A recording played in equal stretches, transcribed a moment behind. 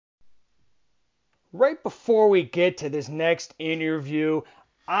Right before we get to this next interview,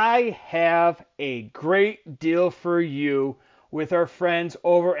 I have a great deal for you with our friends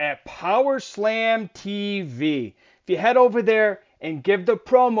over at Power Slam TV. If you head over there and give the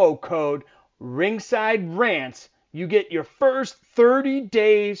promo code Ringside Rants, you get your first 30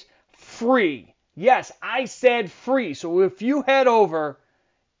 days free. Yes, I said free. So if you head over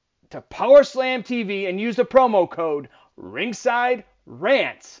to Power Slam TV and use the promo code Ringside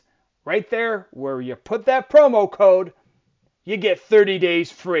Rants, right there where you put that promo code, you get 30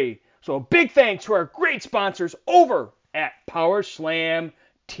 days free. So a big thanks to our great sponsors over at Power Slam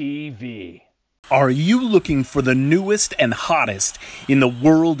TV. Are you looking for the newest and hottest in the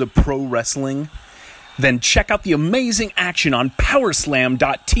world of pro wrestling? Then check out the amazing action on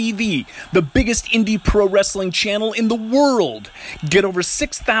Powerslam.tv, the biggest indie pro wrestling channel in the world. Get over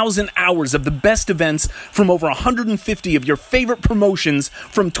 6,000 hours of the best events from over 150 of your favorite promotions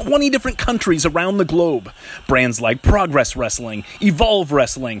from 20 different countries around the globe. Brands like Progress Wrestling, Evolve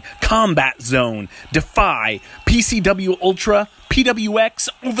Wrestling, Combat Zone, Defy, PCW Ultra, PWX,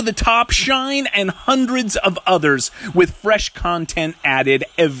 Over the Top, Shine, and hundreds of others with fresh content added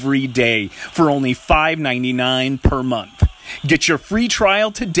every day for only $5.99 per month. Get your free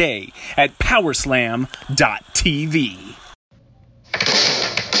trial today at Powerslam.tv.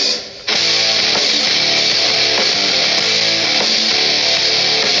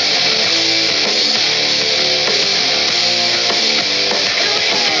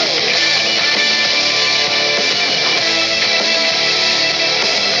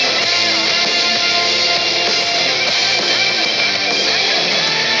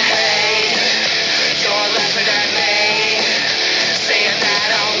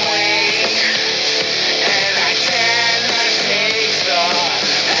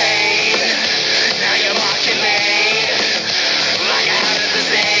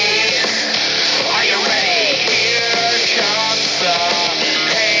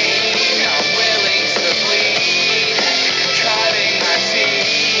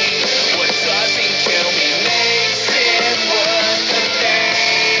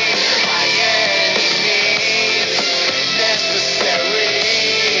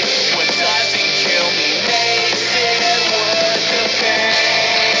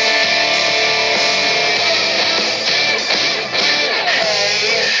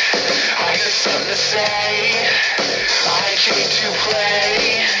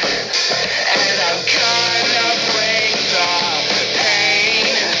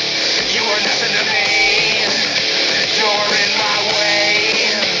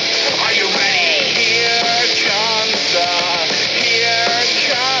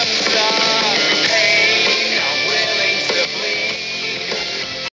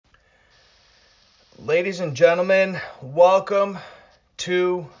 Ladies and gentlemen, welcome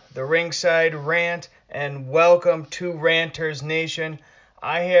to the Ringside Rant and welcome to Ranters Nation.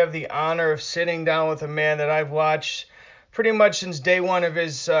 I have the honor of sitting down with a man that I've watched pretty much since day one of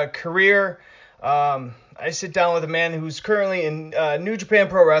his career. I sit down with a man who's currently in New Japan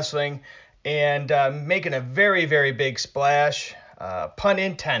Pro Wrestling and making a very, very big splash, pun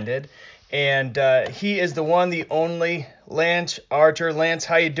intended. And he is the one, the only Lance Archer. Lance,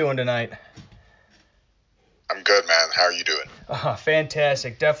 how you doing tonight? I'm good, man. How are you doing?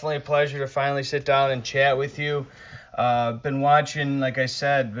 Fantastic. Definitely a pleasure to finally sit down and chat with you. Been watching, like I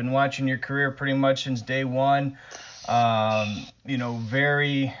said, your career pretty much since day one.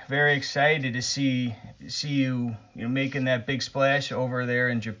 Very, very excited to see you, making that big splash over there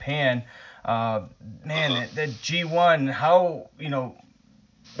in Japan. That G1, how,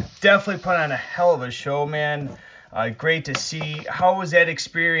 definitely put on a hell of a show, man. Great to see. How was that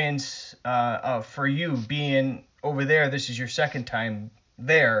experience for you being over there? This is your second time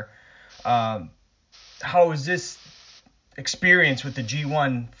there. How was this experience with the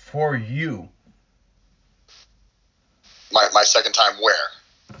G1 for you? My second time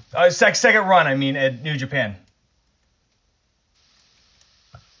where? Second run, I mean, at New Japan.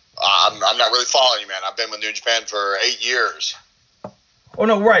 I'm not really following you, man. I've been with New Japan for 8 years. Oh,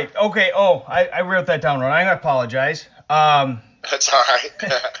 no, right. Okay. Oh, I wrote that down wrong. I apologize. That's all right.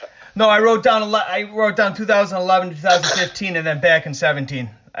 No, I wrote down 2011, 2015, and then back in 17.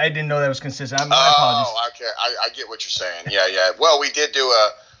 I didn't know that was consistent. My apologies. Oh, okay. I get what you're saying. Yeah. Well, we did do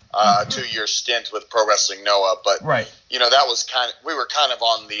a 2-year stint with Pro Wrestling Noah, but right. That was we were kind of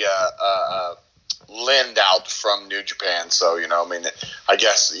on the lend out from New Japan. So I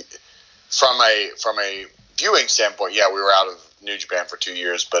guess from a viewing standpoint, yeah, we were out of New Japan for 2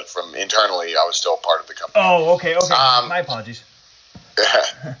 years, but from internally, I was still part of the company. Oh, okay. My apologies.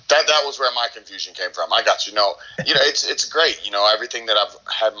 that was where my confusion came from. I got you. No, it's great. Everything that I've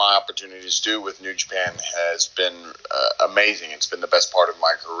had my opportunities to do with New Japan has been amazing. It's been the best part of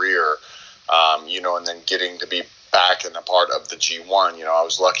my career. And then getting to be back and a part of the G1. I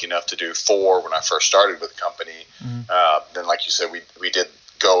was lucky enough to do 4 when I first started with the company. Then, like you said, we did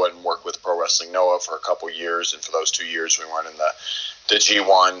go and work with Pro Wrestling Noah for a couple years, and for those 2 years we weren't in the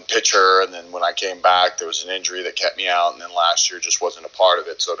G1 picture. And then when I came back, there was an injury that kept me out, and then last year just wasn't a part of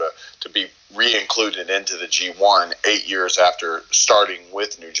it. So to be re-included into the G1 8 years after starting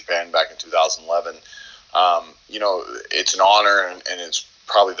with New Japan back in 2011, it's an honor, and it's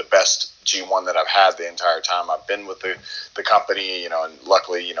probably the best G1 that I've had the entire time I've been with the company, and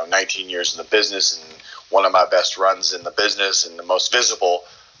luckily, 19 years in the business, and one of my best runs in the business, and the most visible,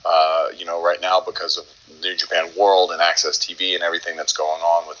 right now because of New Japan World and Access TV and everything that's going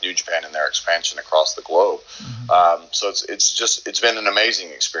on with New Japan and their expansion across the globe. So it's been an amazing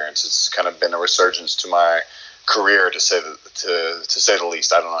experience. It's kind of been a resurgence to my career, to say the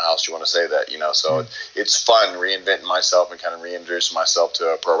least. I don't know how else you want to say that, So it's fun reinventing myself and kind of reintroducing myself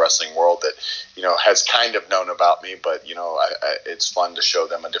to a pro wrestling world that has kind of known about me, but it's fun to show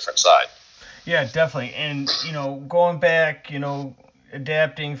them a different side. Yeah, definitely. And going back,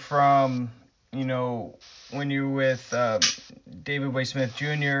 adapting from when you were with David Boy Smith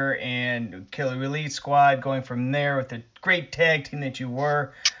Jr. and Killer Elite Squad, going from there with the great tag team that you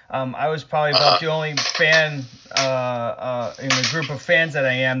were. I was probably about the only fan in the group of fans that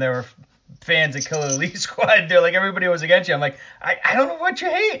I am. There were fans of Killer Elite Squad. They're like, everybody was against you. I'm like, I don't know what you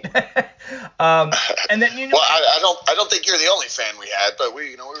hate. And then well, I don't think you're the only fan we had, but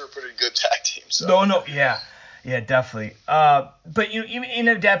we were a pretty good tag team. So. No, yeah, definitely. But even in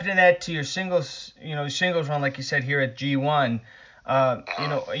adapting that to your singles run, like you said here at G1. Are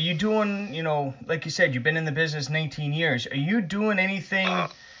you doing, like you said, you've been in the business 19 years. Are you doing anything, a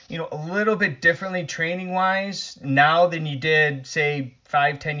little bit differently training-wise now than you did, say,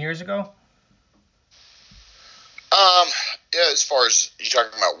 5-10 years ago? Yeah, as far as, you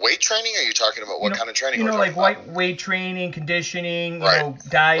talking about weight training, or are you talking about what kind of training? Like weight training, conditioning, right.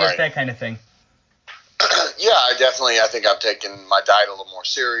 Diet, that kind of thing. Yeah, I think I've taken my diet a little more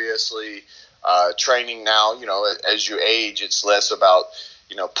seriously. Training now, as you age, it's less about,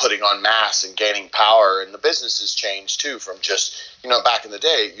 putting on mass and gaining power. And the business has changed too, from just, back in the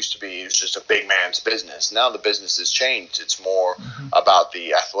day, it was just a big man's business. Now the business has changed. It's more about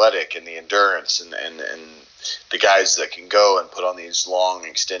the athletic and the endurance and the guys that can go and put on these long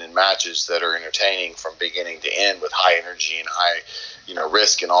extended matches that are entertaining from beginning to end with high energy and high,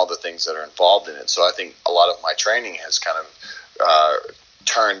 risk and all the things that are involved in it. So I think a lot of my training has kind of,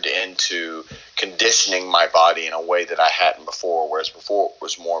 turned into conditioning my body in a way that I hadn't before, whereas before it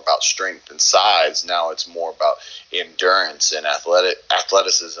was more about strength and size. Now it's more about endurance and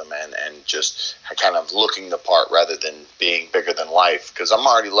athleticism and just kind of looking the part rather than being bigger than life, because I'm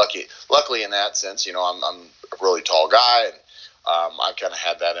already luckily in that sense. I'm a really tall guy, and I've kind of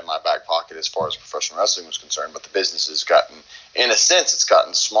had that in my back pocket as far as professional wrestling was concerned, but the business has gotten, in a sense, it's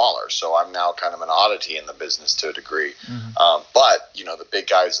gotten smaller. So I'm now kind of an oddity in the business to a degree. But, the big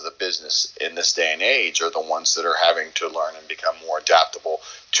guys of the business in this day and age are the ones that are having to learn and become more adaptable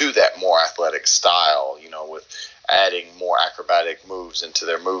to that more athletic style, with adding more acrobatic moves into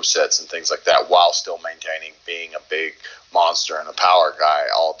their move sets and things like that, while still maintaining being a big monster and a power guy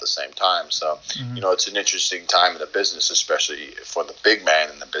all at the same time. So, it's an interesting time in the business, especially for the big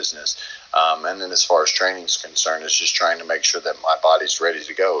man in the business. And then as far as training is concerned, it's just trying to make sure that my body's ready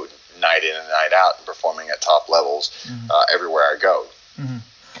to go night in and night out and performing at top levels everywhere I go.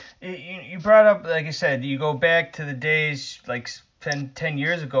 You brought up, like I said, you go back to the days like 10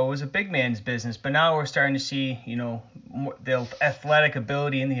 years ago, it was a big man's business, but now we're starting to see, the athletic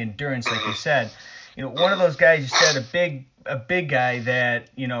ability and the endurance, like you said. One of those guys, you said, a big guy that,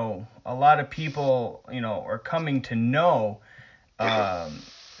 a lot of people, are coming to know,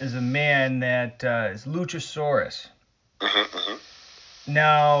 is a man that is Luchasaurus.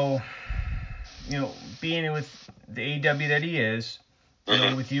 Now, being with the AEW that he is,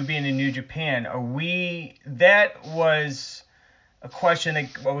 with you being in New Japan, that was a question that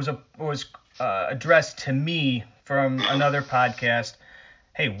was addressed to me from another podcast.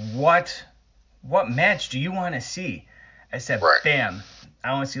 Hey, what match do you want to see? I said, bam,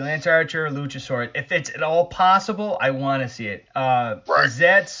 I want to see Lance Archer, Luchasaurus. If it's at all possible, I want to see it. Is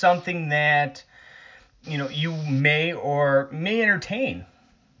that something that you may entertain?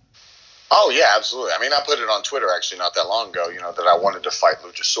 Oh, yeah, absolutely. I mean, I put it on Twitter actually not that long ago, that I wanted to fight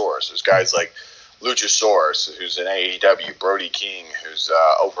Luchasaurus. There's guys like Luchasaurus, who's in AEW, Brody King, who's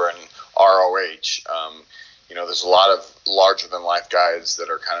over in ROH. there's a lot of larger than life guys that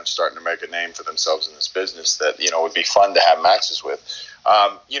are kind of starting to make a name for themselves in this business that, would be fun to have matches with.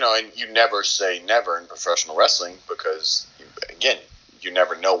 And you never say never in professional wrestling because, again, you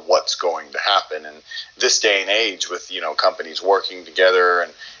never know what's going to happen. And this day and age with, companies working together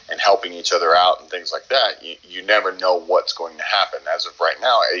and helping each other out and things like that, you never know what's going to happen. As of right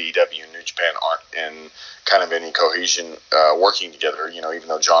now, AEW and New Japan aren't in kind of any cohesion working together. Even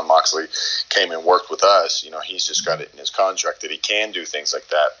though John Moxley came and worked with us, he's just got it in his contract that he can do things like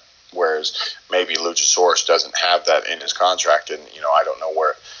that. Whereas maybe Luchasaurus doesn't have that in his contract. And, I don't know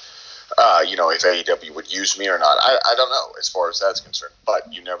where, if AEW would use me or not. I don't know as far as that's concerned.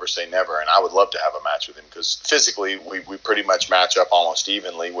 But you never say never, and I would love to have a match with him because physically we pretty much match up almost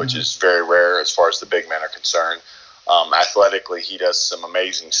evenly, which is very rare as far as the big men are concerned. Athletically, he does some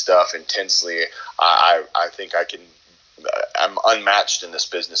amazing stuff. Intensely, I think I'm unmatched in this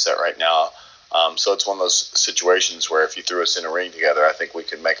business right now. So it's one of those situations where if you threw us in a ring together, I think we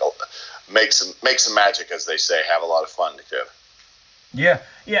could make some magic, as they say, have a lot of fun together. Yeah.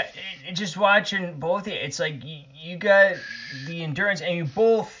 Just watching both of you, it's like you got the endurance, and you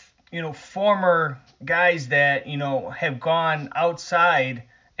both, former guys that, have gone outside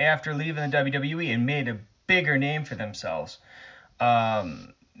after leaving the WWE and made a bigger name for themselves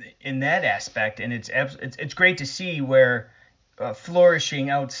in that aspect. And it's great to see where flourishing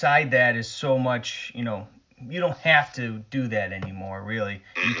outside that is so much, you don't have to do that anymore, really.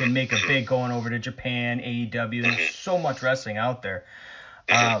 You can make a big going over to Japan, AEW, and there's so much wrestling out there.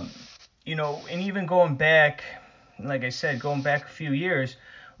 And even going back, like I said, going back a few years,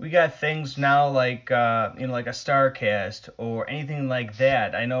 we got things now like, like a StarCast or anything like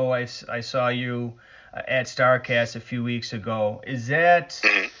that. I know I saw you at StarCast a few weeks ago. Is that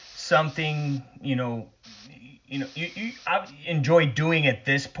something, you enjoy doing at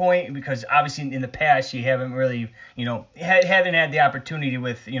this point? Because obviously in the past you haven't really, haven't had the opportunity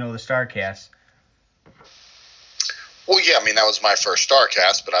with, the StarCast. Well, yeah, that was my first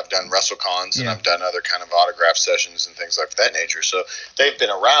StarCast, but I've done WrestleCons and I've done other kind of autograph sessions and things like that nature. So they've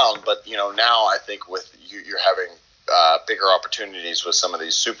been around, but, now I think with you're having bigger opportunities with some of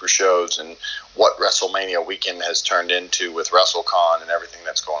these super shows and what WrestleMania weekend has turned into with WrestleCon and everything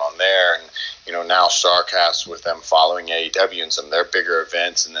that's going on there. And, now StarCast with them following AEW and some of their bigger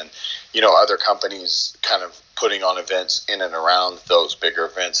events. And then, other companies kind of putting on events in and around those bigger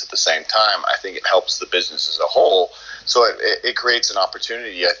events at the same time. I think it helps the business as a whole. So it creates an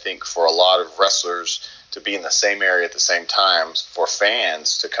opportunity, I think, for a lot of wrestlers to be in the same area at the same time, for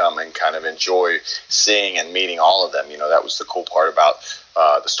fans to come and kind of enjoy seeing and meeting all of them. That was the cool part about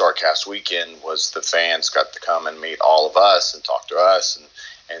the StarCast weekend, was the fans got to come and meet all of us and talk to us and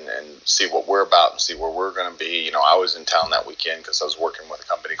see what we're about and see where we're going to be. I was in town that weekend because I was working with a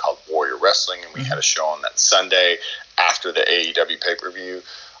company called Warrior Wrestling, and we had a show on that Sunday after the AEW pay-per-view.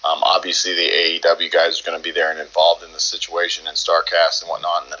 Obviously, the AEW guys are going to be there and involved in the situation and StarCast and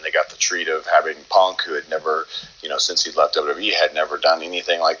whatnot. And then they got the treat of having Punk, who had never, since he left WWE, had never done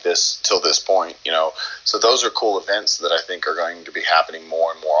anything like this till this point. So those are cool events that I think are going to be happening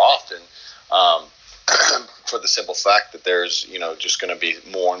more and more often. For the simple fact that there's, just going to be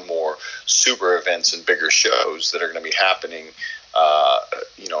more and more super events and bigger shows that are going to be happening.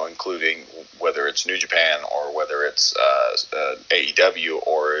 Including whether it's New Japan or whether it's AEW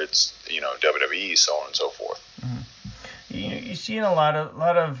or it's WWE, so on and so forth. You're seeing a lot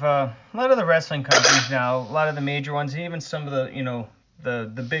of the wrestling companies now, a lot of the major ones, even some of the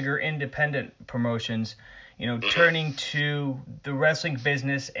the bigger independent promotions, turning to the wrestling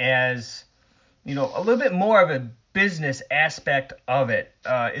business as a little bit more of a business aspect of it.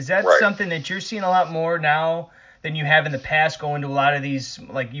 Is that something that you're seeing a lot more now than you have in the past, going to a lot of these,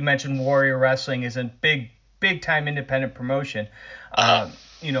 like you mentioned, Warrior Wrestling is a big time independent promotion. Are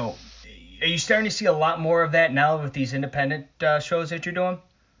you starting to see a lot more of that now with these independent shows that you're doing?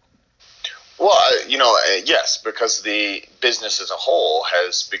 Well, yes, because the business as a whole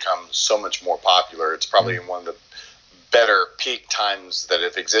has become so much more popular. It's probably in one of the better peak times that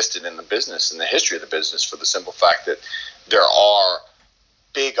have existed in the business, in the history of the business, for the simple fact that there are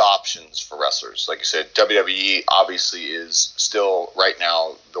big options for wrestlers. Like you said, WWE obviously is still right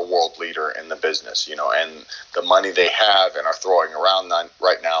now the world leader in the business, and the money they have and are throwing around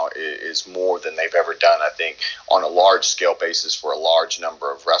right now is more than they've ever done, I think, on a large scale basis for a large number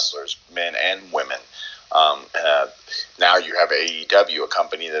of wrestlers, men and women. Now you have AEW, a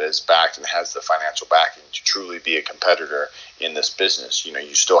company that is backed and has the financial backing to truly be a competitor in this business.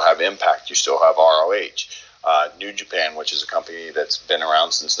 You still have Impact, you still have ROH. New Japan, which is a company that's been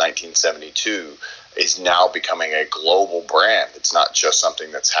around since 1972, is now becoming a global brand. It's not just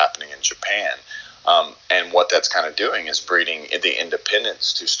something that's happening in Japan. And what that's kind of doing is breeding the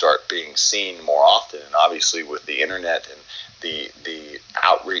independents to start being seen more often. And obviously with the internet and the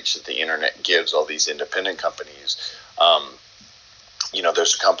outreach that the internet gives all these independent companies,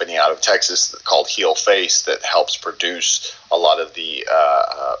 there's a company out of Texas called Heel Face that helps produce a lot of the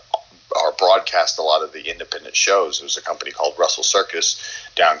or broadcast a lot of the independent shows. There's a company called Russell Circus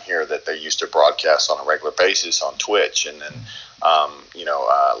down here that they used to broadcast on a regular basis on Twitch, and then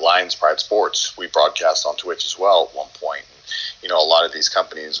Lions Pride Sports, we broadcast on Twitch as well at one point. And, a lot of these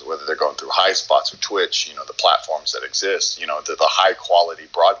companies, whether they're going through High Spots or Twitch, the platforms that exist, the high quality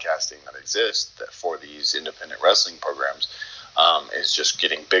broadcasting that exists for these independent wrestling programs is just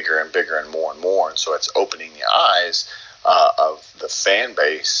getting bigger and bigger and more. And so it's opening the eyes of the fan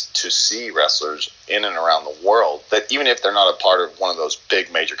base to see wrestlers in and around the world that even if they're not a part of one of those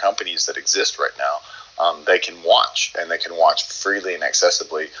big major companies that exist right now, they can watch, and they can watch freely and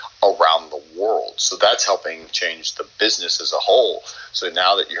accessibly around the world. So that's helping change the business as a whole. So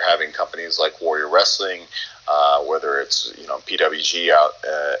now that you're having companies like Warrior Wrestling, whether it's PWG out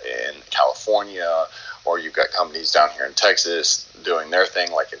in California, or you've got companies down here in Texas doing their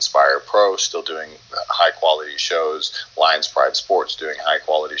thing, like Inspire Pro, still doing high-quality shows, Lions Pride Sports doing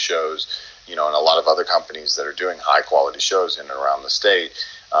high-quality shows, and a lot of other companies that are doing high-quality shows in and around the state,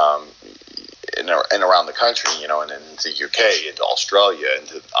 and around the country, and into the UK, into Australia,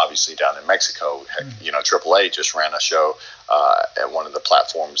 and obviously down in Mexico. AAA just ran a show at one of the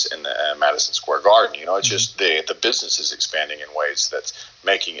platforms in the Madison Square Garden. It's just the business is expanding in ways that's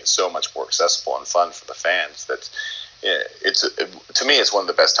making it so much more accessible and fun for the fans. That to me, it's one of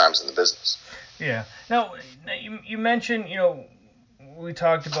the best times in the business. Yeah. Now, you mentioned, we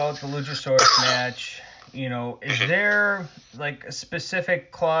talked about the Luchasaurus match. Is there like a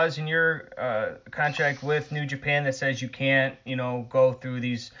specific clause in your contract with New Japan that says you can't, go through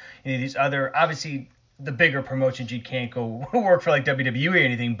these other, obviously the bigger promotions, you can't go work for like WWE or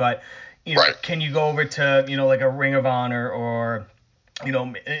anything, but right. Can you go over to, like a Ring of Honor or,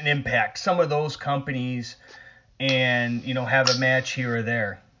 an Impact, some of those companies, and, have a match here or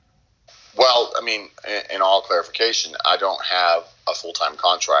there? Well, I mean, in all clarification, I don't have a full-time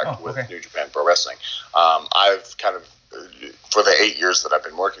contract with New Japan Pro Wrestling. I've kind of, for the 8 years that I've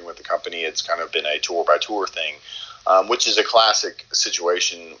been working with the company, it's kind of been a tour-by-tour thing, which is a classic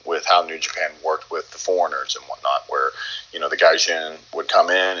situation with how New Japan worked with the foreigners and whatnot, where, the Gaijin would come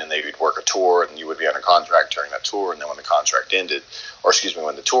in and they would work a tour, and you would be on a contract during that tour, and then when the contract ended,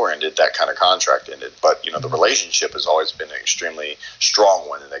 when the tour ended, that kind of contract ended. But, the relationship has always been an extremely strong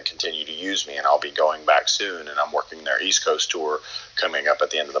one, and they continue to use me, and I'll be going back soon, and I'm working their East Coast tour coming up at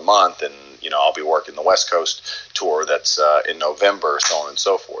the end of the month, and, I'll be working the West Coast tour that's in November, so on and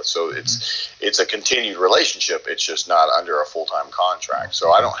so forth. So it's a continued relationship. It's just not under a full-time contract.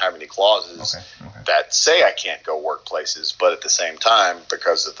 So I don't have any clauses that say I can't go work places, but at the same time,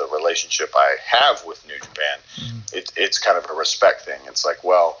 because of the relationship I have with New Japan, it's kind of a respect thing. It's like,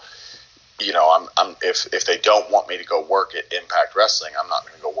 well, I'm if they don't want me to go work at Impact Wrestling, I'm not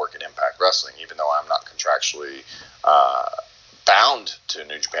going to go work at Impact Wrestling, even though I'm not contractually bound to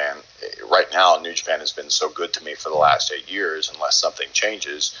New Japan. Right now, New Japan has been so good to me for the last 8 years. Unless something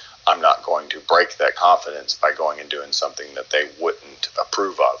changes, I'm not going to break that confidence by going and doing something that they wouldn't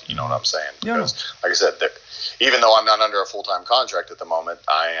approve of. You know what I'm saying? Because, like I said, even though I'm not under a full-time contract at the moment,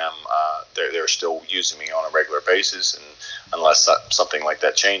 I am. They're still using me on a regular basis, and unless something like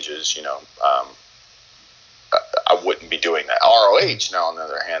that changes, I wouldn't be doing that. ROH, now, on the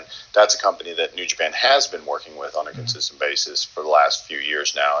other hand, that's a company that New Japan has been working with on a consistent basis for the last few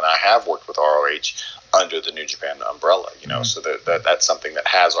years now, and I have worked with ROH under the New Japan umbrella, so that's something that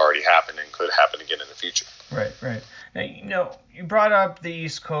has already happened and could happen again in the future. Right. Now, you brought up the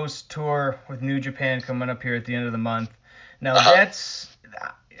East Coast tour with New Japan coming up here at the end of the month. Now, that's,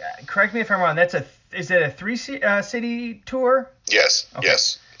 correct me if I'm wrong, is it a three-city tour? Yes,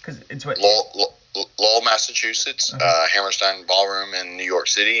 yes. Because it's what... Lowell, Massachusetts, Hammerstein Ballroom in New York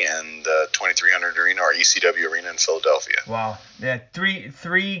City, and the 2300 Arena or ECW Arena in Philadelphia. Wow, yeah,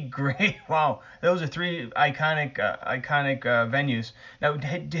 three great. Wow, those are three iconic venues. Now,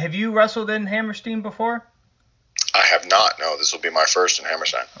 have you wrestled in Hammerstein before? I have not. No, this will be my first in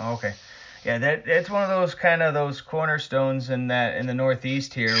Hammerstein. Oh, okay. Yeah, that's one of those cornerstones in the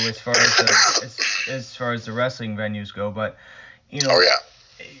Northeast here, as far as the wrestling venues go. But Oh yeah.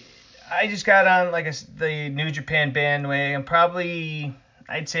 I just got on the New Japan bandwagon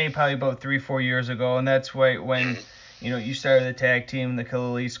I'd say probably about 3-4 years ago, and that's when you started the tag team, the Killer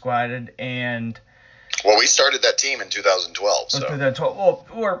Elite Squad, and we started that team in 2012. So 2012,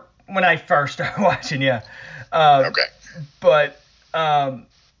 or when I first started watching, yeah. Okay. But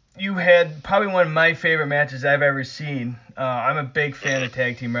you had probably one of my favorite matches I've ever seen. I'm a big fan of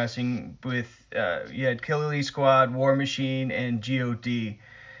tag team wrestling. You had Killer Elite Squad, War Machine, and God,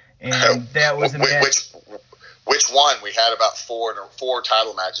 and that was a match. Which one? We had about four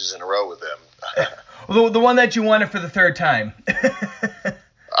title matches in a row with them. Well, the one that you won it for the third time.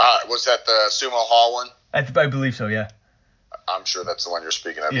 Was that the Sumo Hall one? I believe so, yeah. I'm sure that's the one you're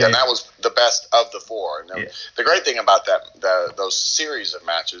speaking of. Yeah, and that was the best of the four. And the great thing about those series of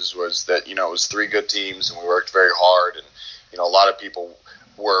matches was that, it was three good teams and we worked very hard. And, a lot of people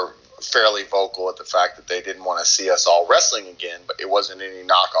were fairly vocal at the fact that they didn't want to see us all wrestling again, but it wasn't any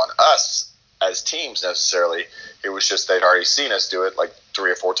knock on us as teams necessarily. It was just they'd already seen us do it like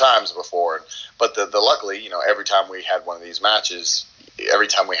 3 or 4 times before. But the luckily, every time we had one of these matches, every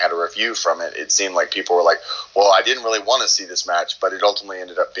time we had a review from it, it seemed like people were like, well, I didn't really want to see this match, but it ultimately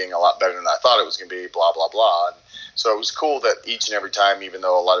ended up being a lot better than I thought it was going to be, blah, blah, blah. And so it was cool that each and every time, even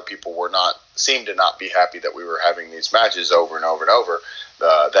though a lot of people seemed to not be happy that we were having these matches over and over and over,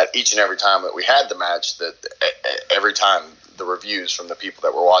 that each and every time that we had the match, that every time the reviews from the people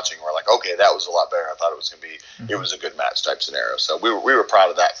that were watching were like, okay, that was a lot better than I thought it was going to be. It was a good match type scenario. So we were proud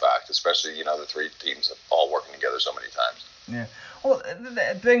of that fact, especially, the three teams all working together so many times. Yeah. Well,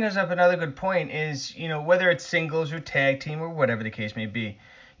 that brings up another good point is, whether it's singles or tag team or whatever the case may be,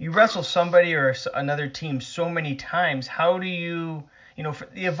 you wrestle somebody or another team so many times. How do you,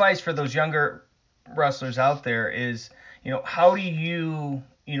 the advice for those younger wrestlers out there is, how do you,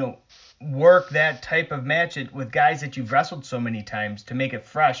 work that type of match with guys that you've wrestled so many times to make it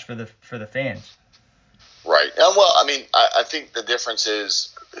fresh for the fans? Right. Well, I think the difference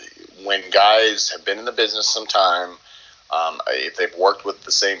is when guys have been in the business some time, if they've worked with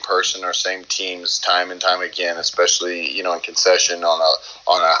the same person or same teams time and time again, especially in concession on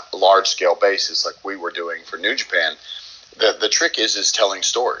a large scale basis like we were doing for New Japan, the trick is telling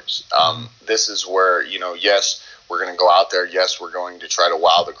stories. This is where yes, we're going to go out there. Yes, we're going to try to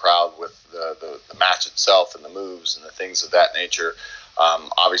wow the crowd with the match itself and the moves and the things of that nature.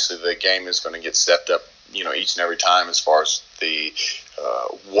 Obviously, the game is going to get stepped up, each and every time as far as the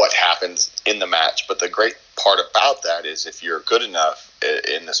what happens in the match. But the great part about that is if you're good enough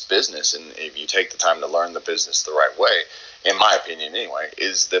in this business and if you take the time to learn the business the right way, in my opinion anyway,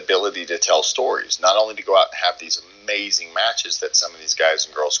 is the ability to tell stories. Not only to go out and have these amazing matches that some of these guys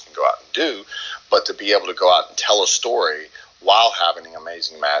and girls can go out and do, but to be able to go out and tell a story while having an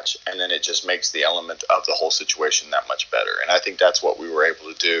amazing match, and then it just makes the element of the whole situation that much better. And I think that's what we were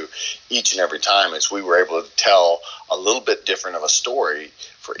able to do each and every time, is we were able to tell a little bit different of a story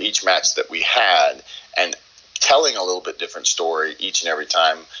for each match that we had, and telling a little bit different story each and every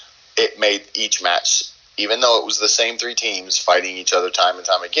time, it made each match, even though it was the same three teams fighting each other time and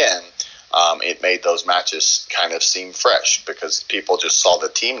time again, it made those matches kind of seem fresh because people just saw the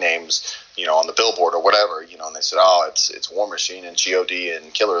team names, on the billboard or whatever, and they said, oh, it's War Machine and God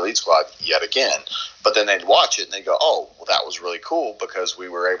and Killer Elite Squad yet again. But then they'd watch it and they'd go, oh, well, that was really cool because we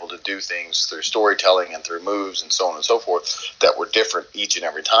were able to do things through storytelling and through moves and so on and so forth that were different each and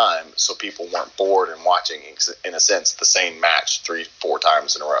every time. So people weren't bored and watching, in a sense, the same match 3-4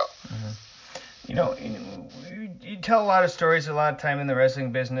 times in a row. Mm-hmm. You tell a lot of stories a lot of time in the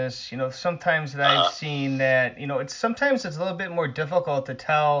wrestling business. Sometimes that I've seen that, sometimes it's a little bit more difficult to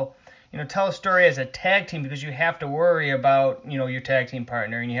tell a story as a tag team because you have to worry about, your tag team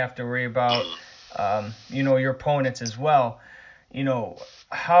partner and you have to worry about, your opponents as well.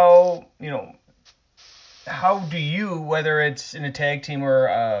 How do you, whether it's in a tag team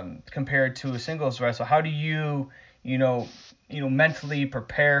or compared to a singles wrestle, how do you, mentally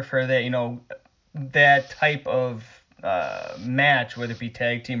prepare for that, that type of match, whether it be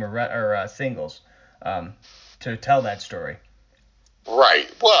tag team or singles, to tell that story? Right.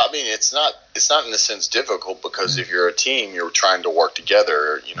 Well, it's not in a sense difficult because if you're a team, you're trying to work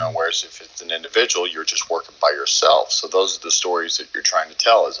together, whereas if it's an individual, you're just working by yourself. So those are the stories that you're trying to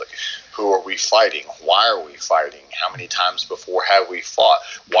tell is like, who are we fighting? Why are we fighting? How many times before have we fought?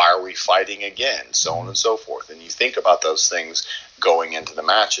 Why are we fighting again? So on and so forth. And you think about those things going into the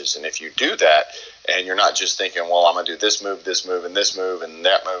matches. And if you do that and you're not just thinking, well, I'm going to do this move, and this move, and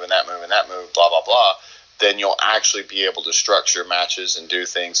that move, and that move, and that move, blah, blah, blah, then you'll actually be able to structure matches and do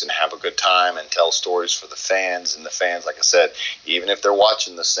things and have a good time and tell stories for the fans. And the fans, like I said, even if they're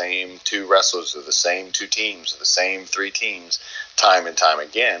watching the same 2 wrestlers or the same 2 teams or the same 3 teams time and time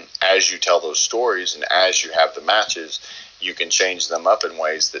again, as you tell those stories and as you have the matches, you can change them up in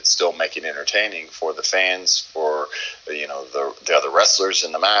ways that still make it entertaining for the fans, for the other wrestlers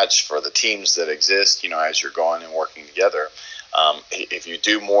in the match, for the teams that exist, as you're going and working together. If you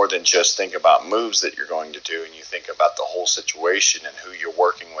do more than just think about moves that you're going to do, and you think about the whole situation and who you're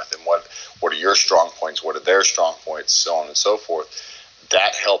working with and what are your strong points, what are their strong points, so on and so forth,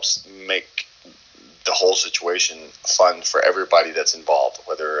 that helps make the whole situation fun for everybody that's involved,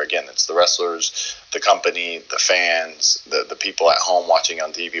 whether, again, it's the wrestlers, the company, the fans, the people at home watching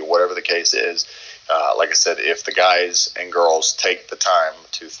on TV, whatever the case is. Like I said, if the guys and girls take the time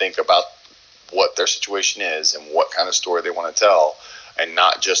to think about what their situation is and what kind of story they want to tell, and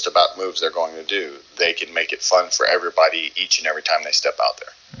not just about moves they're going to do, they can make it fun for everybody each and every time they step out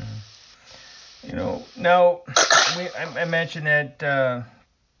there. Now I mentioned that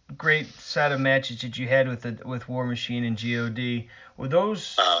great set of matches that you had with War Machine and God. Were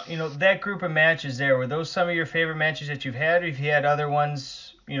those, that group of matches there, were those some of your favorite matches that you've had, or if you had other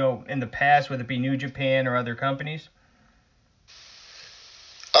ones, in the past, whether it be New Japan or other companies?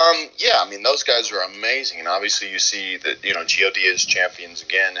 Yeah, I mean, those guys are amazing, and obviously you see that, God is champions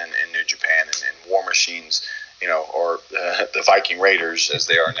again in New Japan, and War Machines, or the Viking Raiders, as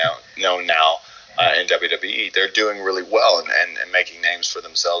they are now known now in WWE. They're doing really well and making names for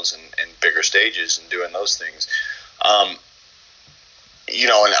themselves in bigger stages and doing those things. And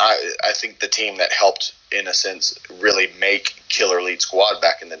I think the team that helped, in a sense, really make Killer Elite Squad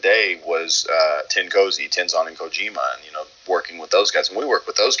back in the day was Tenzan and Kojima, and, working with those guys. And we worked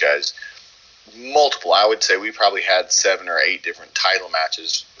with those guys multiple. I would say we probably had 7 or 8 different title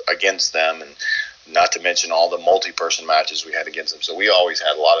matches against them, and not to mention all the multi-person matches we had against them. So we always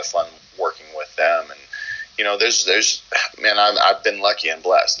had a lot of fun working with them. And, I've been lucky and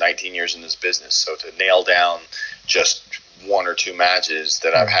blessed, 19 years in this business. So to nail down just 1 or 2 matches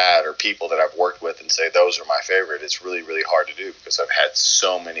that I've had, or people that I've worked with, and say those are my favorite, it's really, really hard to do, because I've had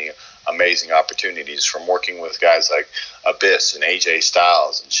so many amazing opportunities, from working with guys like Abyss and AJ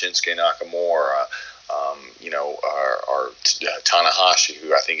Styles and Shinsuke Nakamura, or Tanahashi,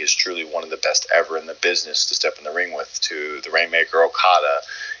 who I think is truly one of the best ever in the business to step in the ring with, to the Rainmaker Okada,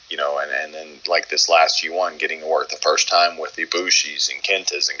 and then like this last G1, getting to work the first time with the Ibushis and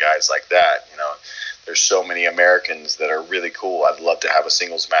Kentas and guys like that. There's so many Americans that are really cool. I'd love to have a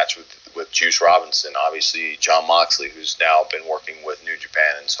singles match with Juice Robinson, obviously Jon Moxley, who's now been working with New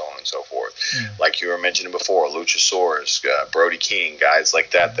Japan, and so on and so forth. Like you were mentioning before, Luchasaurus, Brody King, guys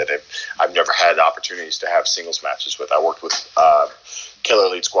like that I've never had opportunities to have singles matches with. I worked with Killer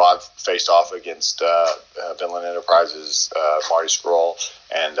Elite Squad, faced off against Villain Enterprises, Marty Scurll,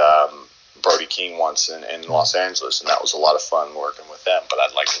 and Brody King once in Los Angeles, and that was a lot of fun working with them. But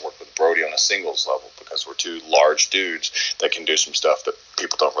I'd like to work with Brody on a singles level, because we're 2 large dudes that can do some stuff that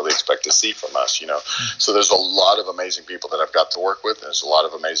people don't really expect to see from us, So there's a lot of amazing people that I've got to work with, and there's a lot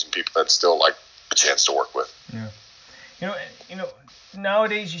of amazing people that still like a chance to work with. Yeah.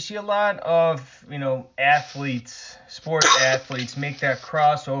 Nowadays you see a lot of, athletes, sports athletes make that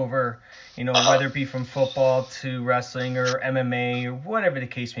crossover, whether it be from football to wrestling or MMA or whatever the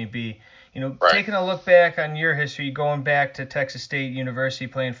case may be. Right. Taking a look back on your history, going back to Texas State University,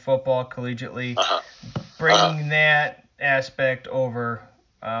 playing football collegiately, bringing that aspect over,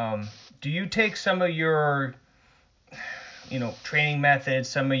 do you take some of your, training methods,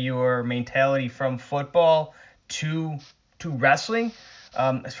 some of your mentality from football to wrestling,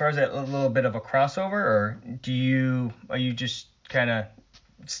 as far as that little bit of a crossover, or are you just kind of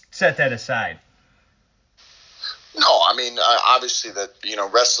set that aside? No, I mean, obviously that,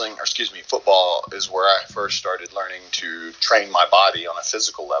 football is where I first started learning to train my body on a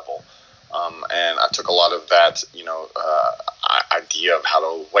physical level. And I took a lot of that, idea of how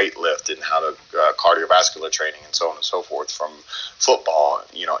to weight lift and how to cardiovascular training and so on and so forth from football,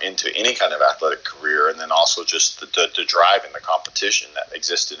 into any kind of athletic career. And then also just the drive and the competition that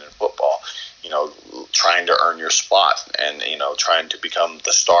existed in football, trying to earn your spot and, trying to become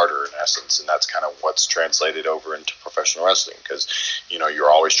the starter in essence. And that's kind of what's translated over into professional wrestling, because, you're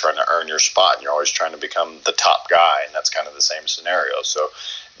always trying to earn your spot and you're always trying to become the top guy. And that's kind of the same scenario. So,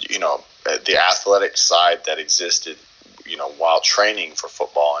 the athletic side that existed, while training for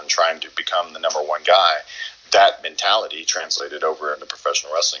football and trying to become the number 1 guy, that mentality translated over into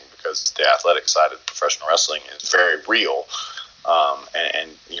professional wrestling, because the athletic side of professional wrestling is very real.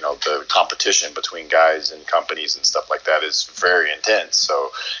 And the competition between guys and companies and stuff like that is very intense.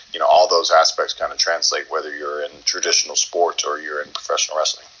 So, all those aspects kind of translate whether you're in traditional sports or you're in professional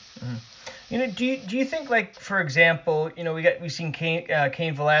wrestling. Do you think, like, for example, we've seen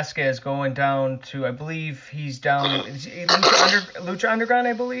Cain Velasquez going down to, I believe he's down Lucha Underground,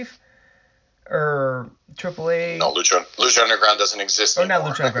 I believe, or AAA. No, Lucha Underground doesn't exist anymore. Not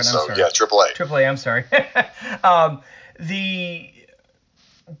Lucha Underground. I'm sorry. Yeah, AAA. AAA. I'm sorry.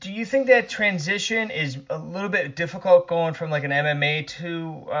 Do you think that transition is a little bit difficult going from like an MMA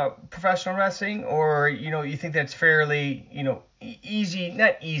to professional wrestling, or you think that's fairly easy?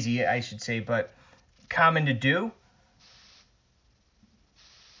 Not easy, I should say, but common to do?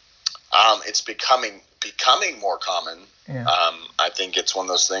 It's becoming more common. Yeah. I think it's one of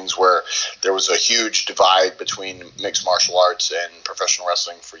those things where there was a huge divide between mixed martial arts and professional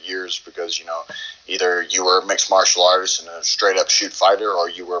wrestling for years because, either you were a mixed martial artist and a straight up shoot fighter or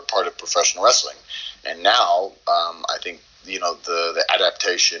you were part of professional wrestling. And now I think, the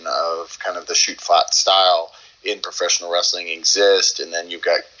adaptation of kind of the shoot fight style in professional wrestling exist, and then you've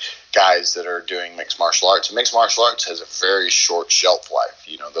got guys that are doing mixed martial arts. And mixed martial arts has a very short shelf life.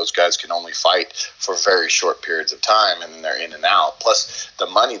 Those guys can only fight for very short periods of time, and then they're in and out. Plus, the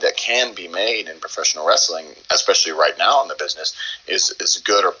money that can be made in professional wrestling, especially right now in the business, is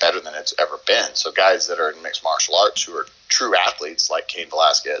good or better than it's ever been. So guys that are in mixed martial arts who are true athletes like Cain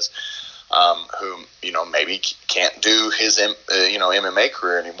Velasquez, who maybe can't do his MMA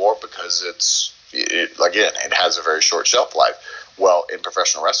career anymore because it has a very short shelf life. Well, in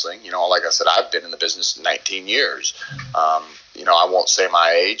professional wrestling, like I said, I've been in the business 19 years. I won't say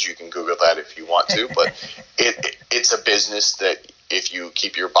my age. You can Google that if you want to, but it's a business that if you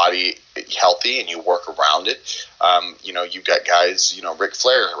keep your body healthy and you work around it, you've got guys, Ric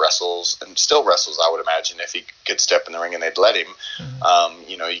Flair wrestles and still wrestles, I would imagine, if he could step in the ring and they'd let him.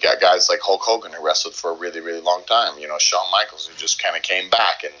 You got guys like Hulk Hogan who wrestled for a really, really long time. Shawn Michaels, who just kind of came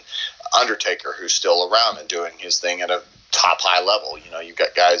back, and Undertaker, who's still around and doing his thing at a top high level. You've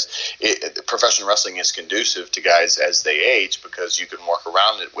got guys. Professional wrestling is conducive to guys as they age because you can work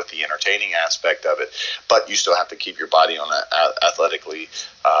around it with the entertaining aspect of it, but you still have to keep your body on an athletically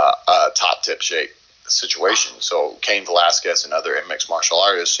top tip shape situation. So Cain Velasquez and other mixed martial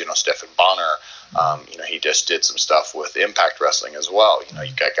artists, Stephan Bonner, he just did some stuff with Impact Wrestling as well.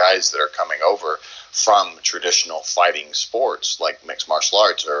 You've got guys that are coming over from traditional fighting sports like mixed martial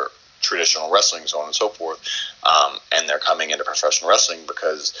arts or traditional wrestling, so on and so forth, and they're coming into professional wrestling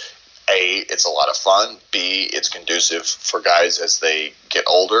because A, it's a lot of fun, B, it's conducive for guys as they get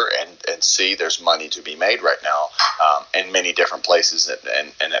older, and C, there's money to be made right now in many different places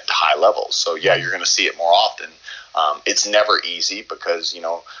and at high levels. So yeah, you're going to see it more often. It's never easy because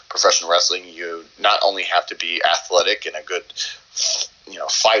professional wrestling, you not only have to be athletic and a good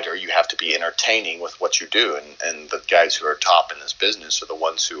fighter, you have to be entertaining with what you do, and the guys who are top in this business are the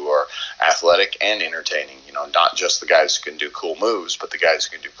ones who are athletic and entertaining. Not just the guys who can do cool moves, but the guys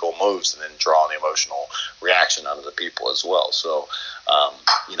who can do cool moves and then draw an emotional reaction out of the people as well. So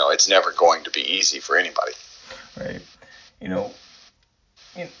it's never going to be easy for anybody. Right.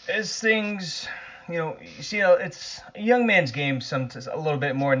 As things, you see, it's a young man's game. Sometimes a little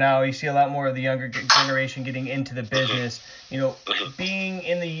bit more now. You see a lot more of the younger generation getting into the business. Being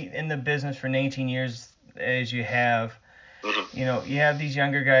in the business for 19 years as you have, you have these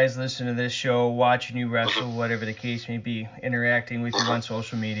younger guys listening to this show, watching you wrestle, whatever the case may be, interacting with you on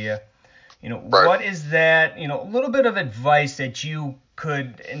social media. What is that? A little bit of advice that you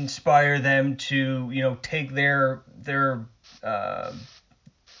could inspire them to, take their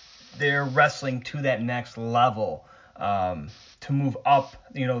wrestling to that next level, to move up,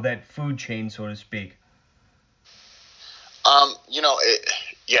 that food chain, so to speak.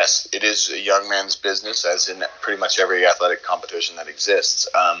 Yes, it is a young man's business, as in pretty much every athletic competition that exists.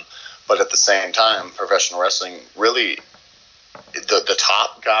 But at the same time, professional wrestling, really, the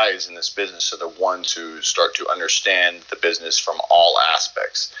top guys in this business are the ones who start to understand the business from all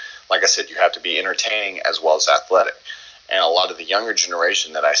aspects. Like I said, you have to be entertaining as well as athletic. And a lot of the younger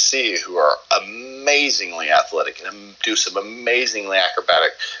generation that I see who are amazingly athletic and do some amazingly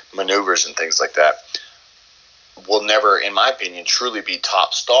acrobatic maneuvers and things like that will never, in my opinion, truly be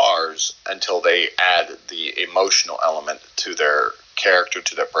top stars until they add the emotional element to their character,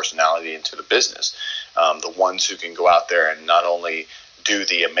 to their personality, and to the business. The ones who can go out there and not only do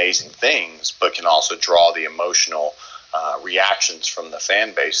the amazing things, but can also draw the emotional reactions from the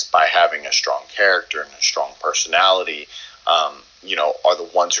fan base by having a strong character and a strong personality, are the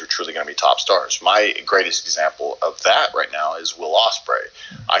ones who are truly going to be top stars. My greatest example of that right now is Will Ospreay.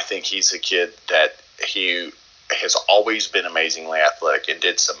 I think he's a kid that he has always been amazingly athletic and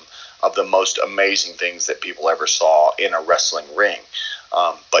did some of the most amazing things that people ever saw in a wrestling ring.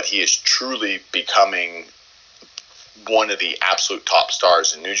 But he is truly becoming one of the absolute top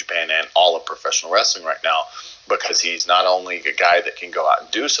stars in New Japan and all of professional wrestling right now, because he's not only a guy that can go out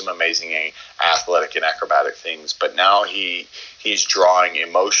and do some amazing athletic and acrobatic things, but now he's drawing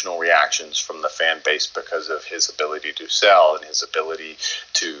emotional reactions from the fan base because of his ability to sell and his ability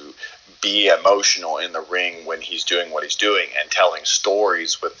to be emotional in the ring when he's doing what he's doing and telling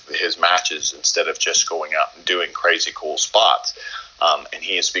stories with his matches instead of just going out and doing crazy cool spots. And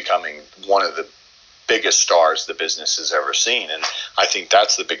he is becoming one of the biggest stars the business has ever seen. And I think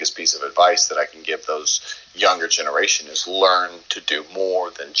that's the biggest piece of advice that I can give those younger generation is learn to do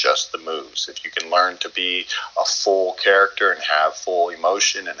more than just the moves. If you can learn to be a full character and have full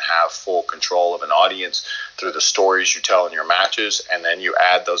emotion and have full control of an audience through the stories you tell in your matches, and then you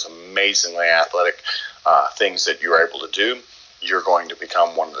add those amazingly athletic things that you're able to do, you're going to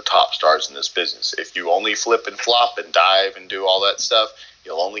become one of the top stars in this business. If you only flip and flop and dive and do all that stuff,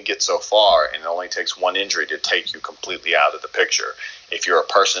 you'll only get so far, and it only takes one injury to take you completely out of the picture. If you're a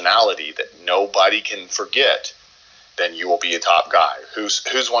personality that nobody can forget, then you will be a top guy. Who's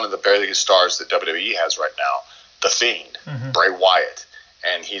one of the biggest stars that WWE has right now? The Fiend, Bray Wyatt.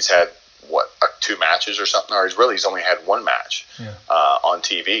 And he's had, 2 matches or something? Or he's only had 1 match on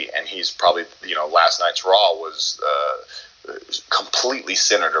TV. And he's probably, last night's Raw was completely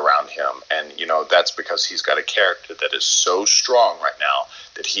centered around him, and that's because he's got a character that is so strong right now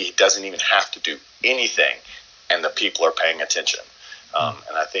that he doesn't even have to do anything, and the people are paying attention.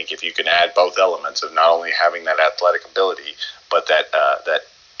 And I think if you can add both elements of not only having that athletic ability, but that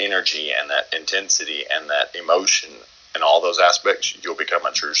energy and that intensity and that emotion and all those aspects, you'll become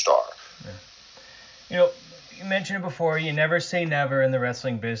a true star. You mentioned it before. You never say never in the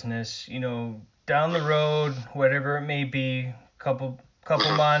wrestling business. Down the road, whatever it may be, couple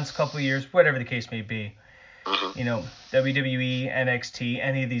months, couple years, whatever the case may be, WWE, NXT,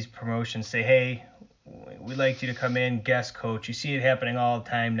 any of these promotions say, hey, we'd like you to come in, guest coach. You see it happening all the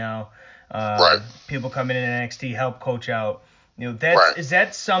time now. People come in NXT, help coach out. Is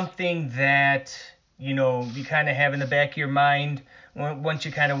that something that, you kind of have in the back of your mind once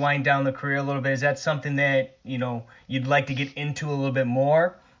you kind of wind down the career a little bit? Is that something that, you'd like to get into a little bit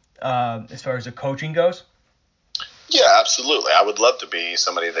more? As far as the coaching goes? Yeah, absolutely. I would love to be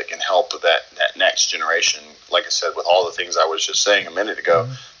somebody that can help with that next generation, like I said, with all the things I was just saying a minute ago,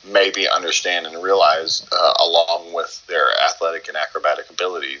 maybe understand and realize along with their athletic and acrobatic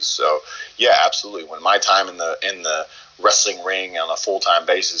abilities. So, yeah, absolutely. When my time in the wrestling ring on a full-time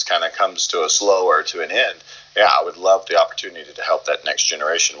basis kind of comes to a slow or to an end, yeah, I would love the opportunity to help that next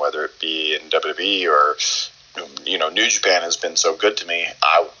generation, whether it be in WWE or New Japan has been so good to me.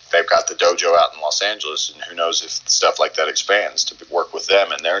 They've got the dojo out in Los Angeles, and who knows if stuff like that expands to work with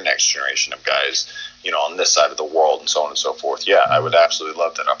them and their next generation of guys, on this side of the world and so on and so forth. Yeah, I would absolutely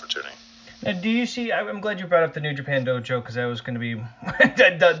love that opportunity. Now, do you see? I'm glad you brought up the New Japan dojo because I was going to be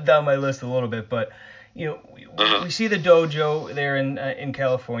down my list a little bit, but we see the dojo there in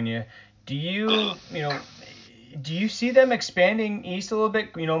California. Do you do you see them expanding east a little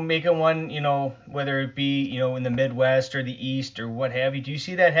bit? Making one, whether it be, in the Midwest or the East or what have you. Do you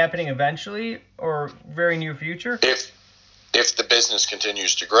see that happening eventually or very near future? If the business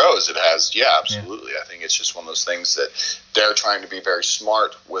continues to grow as it has, yeah, absolutely. Yeah. I think it's just one of those things that they're trying to be very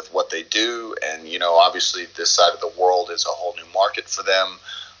smart with what they do. And, obviously this side of the world is a whole new market for them.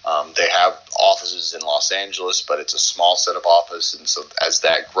 They have offices in Los Angeles, but it's a small set of offices. And so as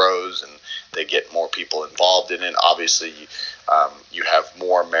that grows and they get more people involved in it, obviously you have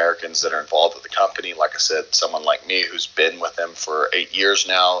more Americans that are involved with the company. Like I said, someone like me who's been with them for 8 years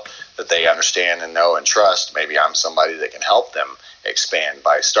now that they understand and know and trust. Maybe I'm somebody that can help them expand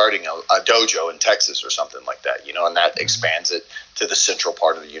by starting a dojo in Texas or something like that, and that expands it to the central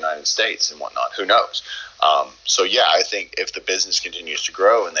part of the United States and whatnot. Who knows? So, yeah, I think if the business continues to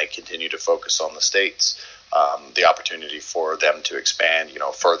grow and they continue to focus on the States, the opportunity for them to expand,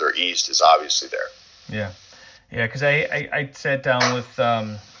 further east is obviously there. Yeah, because I sat down with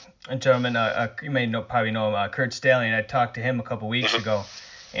a gentleman, you may probably know him, Kurt Stallion. I talked to him a couple weeks ago,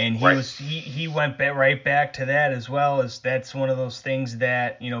 and he went right back to that as well, as that's one of those things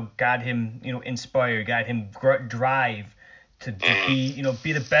that got him inspired, got him drive to be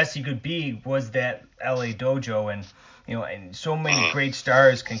the best he could be, was that LA dojo. And and so many great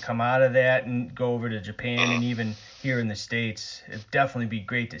stars can come out of that and go over to Japan and even here in the States. It'd definitely be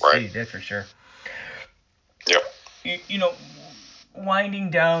great to see, that's for sure. Yep. Winding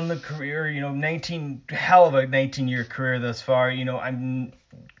down the career, 19-year career thus far. I know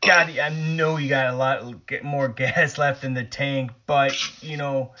you got a lot more gas left in the tank, but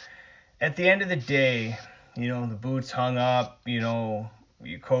at the end of the day, the boots hung up, you're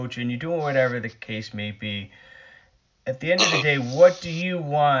coaching, you're doing whatever the case may be. At the end of the day, what do you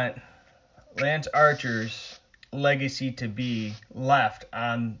want Lance Archer's legacy to be left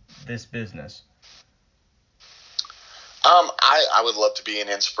on this business? I would love to be an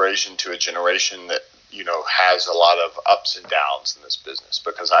inspiration to a generation that has a lot of ups and downs in this business,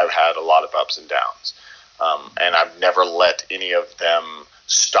 because I've had a lot of ups and downs. And I've never let any of them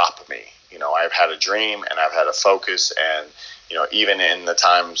stop me. I've had a dream and I've had a focus, and even in the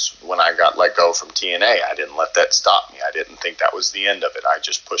times when I got let go from TNA, I didn't let that stop me. I didn't think that was the end of it. I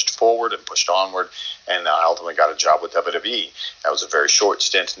just pushed forward and pushed onward, and I ultimately got a job with WWE. That was a very short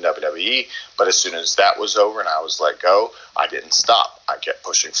stint in WWE, but as soon as that was over and I was let go, I didn't stop. I kept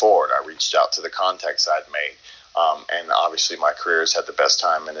pushing forward. I reached out to the contacts I'd made. And obviously my career has had the best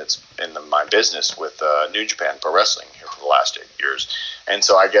time in my business with New Japan Pro Wrestling here for the last 8 years. And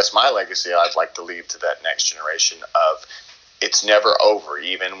so I guess my legacy I'd like to leave to that next generation of, it's never over,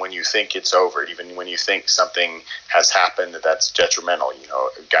 even when you think it's over, even when you think something has happened that's detrimental.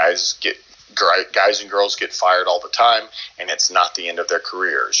 Guys and girls get fired all the time, and it's not the end of their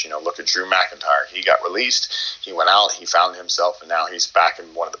careers. Look at Drew McIntyre. He got released, he went out, he found himself, and now he's back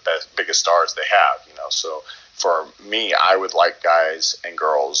in one of the biggest stars they have. So for me, I would like guys and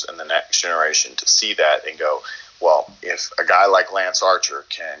girls in the next generation to see that and go, well, if a guy like Lance Archer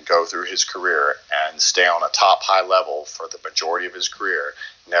can go through his career and stay on a top high level for the majority of his career,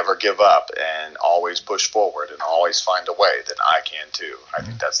 never give up and always push forward and always find a way, then I can too. I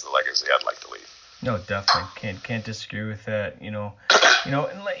think that's the legacy I'd like to leave. No, definitely can't disagree with that.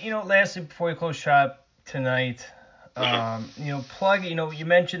 Lastly, before we close shop tonight, plug. You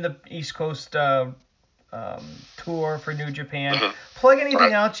mentioned the East Coast tour for New Japan. Plug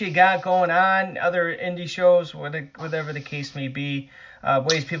anything else you got going on, other indie shows, whatever the case may be,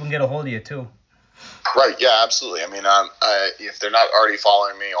 ways people can get a hold of you too. Right, yeah, absolutely. I mean, if they're not already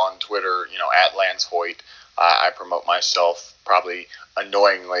following me on Twitter, at Lance Hoyt, I promote myself probably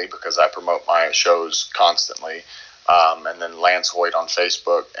annoyingly because I promote my shows constantly. And then Lance Hoyt on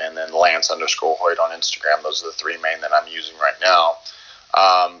Facebook, and then Lance_Hoyt on Instagram. Those are the three main that I'm using right now.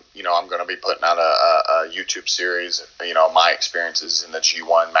 I'm going to be putting out a YouTube series, my experiences in the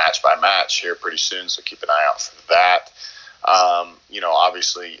G1 match by match here pretty soon, so keep an eye out for that.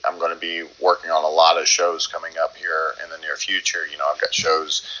 Obviously I'm going to be working on a lot of shows coming up here in the near future. I've got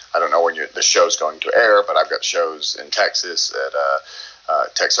shows, I don't know when the show's going to air, but I've got shows in Texas at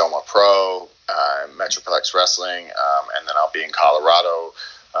Texoma Pro, Metroplex Wrestling, and then I'll be in Colorado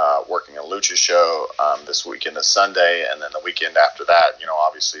working a Lucha show this weekend, this Sunday, and then the weekend after that,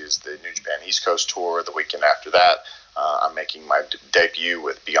 obviously is the New Japan East Coast tour. The weekend after that, I'm making my debut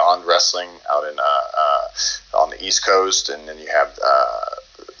with Beyond Wrestling out on the East Coast, and then you have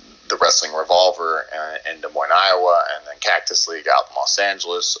the Wrestling Revolver in Des Moines, Iowa, and then Cactus League out in Los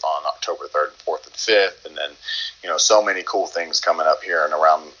Angeles on October 3rd and 4th and 5th, and then so many cool things coming up here and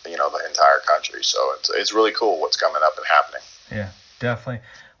around the entire country. So it's really cool what's coming up and happening. Yeah, definitely.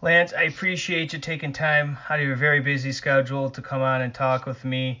 Lance, I appreciate you taking time out of your very busy schedule to come on and talk with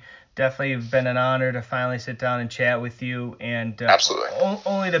me. Definitely been an honor to finally sit down and chat with you. And absolutely,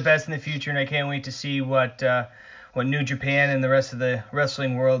 only the best in the future. And I can't wait to see what New Japan and the rest of the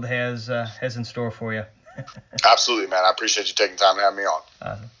wrestling world has in store for you. Absolutely, man. I appreciate you taking time to have me on.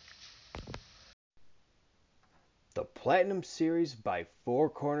 Awesome. The Platinum Series by Four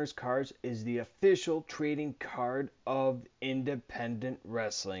Corners Cards is the official trading card of independent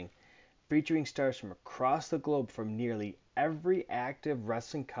wrestling, featuring stars from across the globe from nearly every active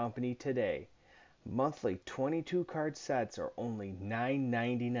wrestling company today. Monthly 22-card sets are only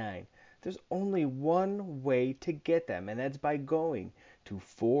 $9.99. There's only one way to get them, and that's by going to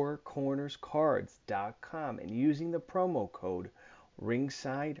fourcornerscards.com and using the promo code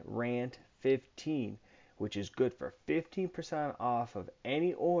RingsideRant15, which is good for 15% off of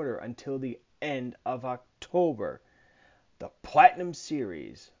any order until the end of October. The Platinum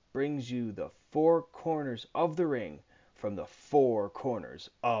Series brings you the four corners of the ring from the four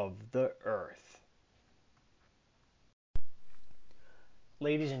corners of the earth.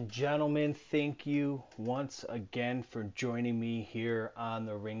 Ladies and gentlemen, thank you once again for joining me here on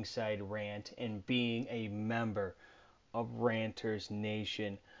the Ringside Rant and being a member of Ranters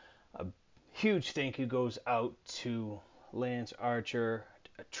Nation. A huge thank you goes out to Lance Archer,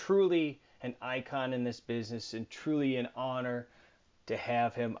 truly an icon in this business and truly an honor to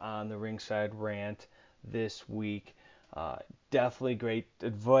have him on the Ringside Rant this week. Definitely great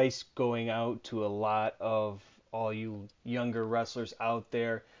advice going out to a lot of all you younger wrestlers out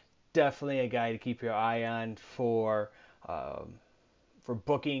there. Definitely a guy to keep your eye on for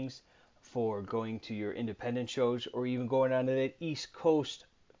bookings, for going to your independent shows, or even going on to that East Coast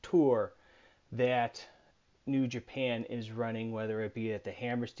tour that New Japan is running, whether it be at the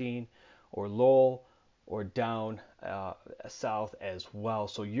Hammerstein or Lowell or down south as well.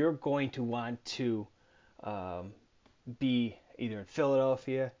 So you're going to want to be either in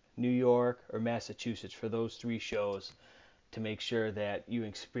Philadelphia, New York, or Massachusetts for those 3 shows to make sure that you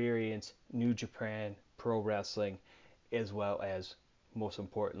experience New Japan Pro Wrestling, as well as, most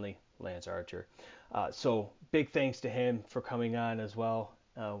importantly, Lance Archer. So big thanks to him for coming on as well.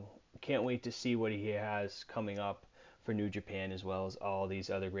 Can't wait to see what he has coming up for New Japan, as well as all these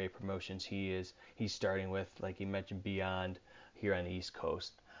other great promotions he's starting with, like he mentioned, Beyond here on the East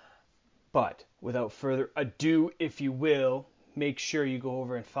Coast. But without further ado, if you will, make sure you go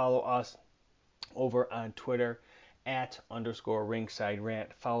over and follow us over on Twitter @_ringside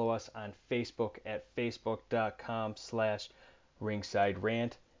rant. Follow us on Facebook at facebook.com/ringside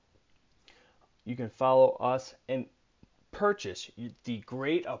rant. You can follow us and purchase the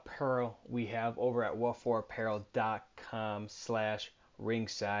great apparel we have over at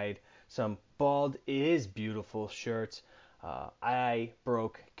whatforapparel.com/ringside. Some Bald is Beautiful shirts. I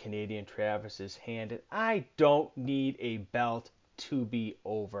broke Canadian Travis's hand, and I don't need a belt to be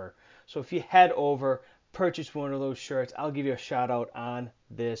over. So if you head over, purchase one of those shirts, I'll give you a shout out on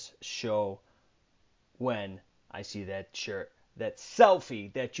this show when I see that shirt, that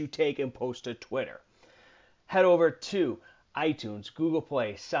selfie that you take and post to Twitter. Head over to iTunes, Google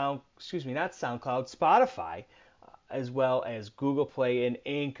Play, Spotify, as well as Google Play and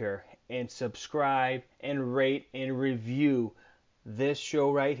Anchor, and subscribe and rate and review this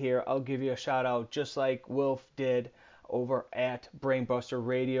show right here. I'll give you a shout out just like Wilf did over at Brainbuster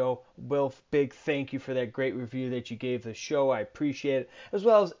Radio. Wilf, big thank you for that great review that you gave the show. I appreciate it, as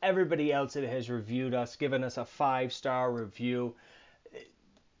well as everybody else that has reviewed us, given us a 5-star review.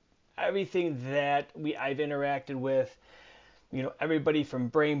 Everything that I've interacted with, everybody from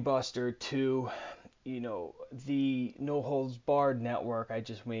Brainbuster to, the No Holds Barred network I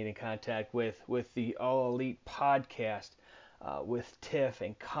just made in contact with the All Elite podcast, with Tiff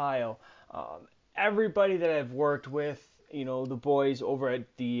and Kyle, everybody that I've worked with, the boys over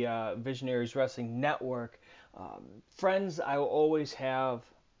at the Visionaries Wrestling Network, friends I will always have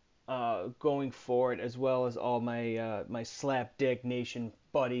going forward, as well as all my my Slapdick Nation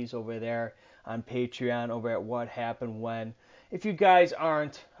buddies over there on Patreon over at What Happened When. If you guys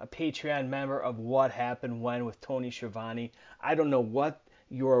aren't a Patreon member of What Happened When with Tony Schiavone, I don't know what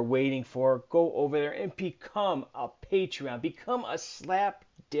you're waiting for. Go over there and become a Patreon. Become a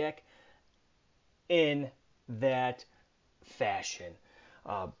Slapdick in that fashion.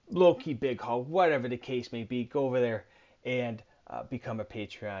 Low-key Big Hog, whatever the case may be, go over there and become a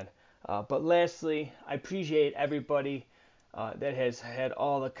Patreon. But lastly, I appreciate everybody that has had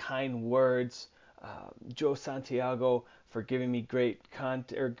all the kind words. Joe Santiago for giving me great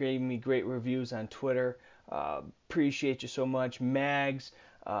giving me great reviews on Twitter. Appreciate you so much. Mags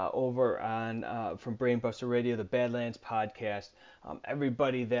over on from Brainbuster Radio, the Badlands podcast.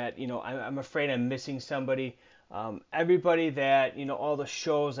 Everybody that I'm afraid I'm missing somebody. Everybody that all the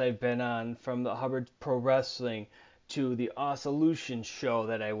shows I've been on, from the Hubbard Pro Wrestling to the Solution show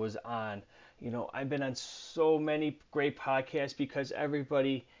that I was on. I've been on so many great podcasts because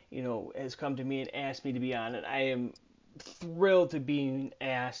everybody, has come to me and asked me to be on, and I am thrilled to be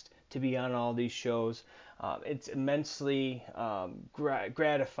asked to be on all these shows. It's immensely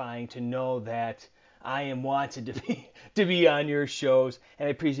gratifying to know that I am wanted to be on your shows, and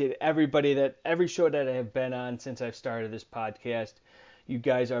I appreciate every show that I have been on since I've started this podcast. You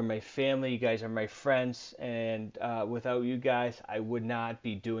guys are my family. You guys are my friends, and without you guys, I would not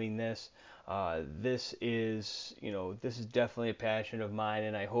be doing this. This is definitely a passion of mine,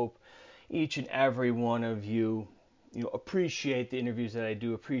 and I hope each and every one of you, appreciate the interviews that I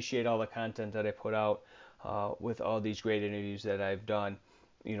do, appreciate all the content that I put out with all these great interviews that I've done,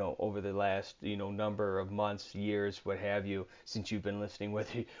 over the last, number of months, years, what have you, since you've been listening,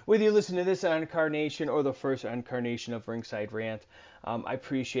 whether you listen to this incarnation or the first incarnation of Ringside Rant. I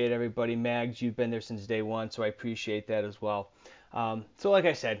appreciate everybody. Mags, you've been there since day one, so I appreciate that as well. So like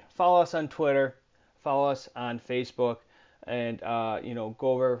I said, follow us on Twitter, follow us on Facebook, and go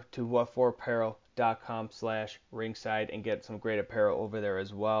over to whatforapparel.com/ringside and get some great apparel over there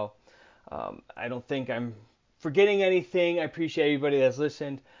as well. I don't think I'm forgetting anything. I appreciate everybody that's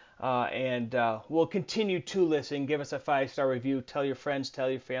listened, and we'll continue to listen. Give us a 5-star review. Tell your friends, tell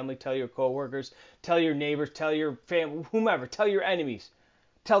your family, tell your coworkers, tell your neighbors, tell your family, whomever, tell your enemies,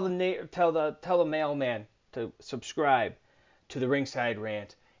 tell the mailman to subscribe to the Ringside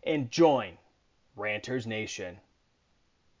Rant and join Ranters Nation.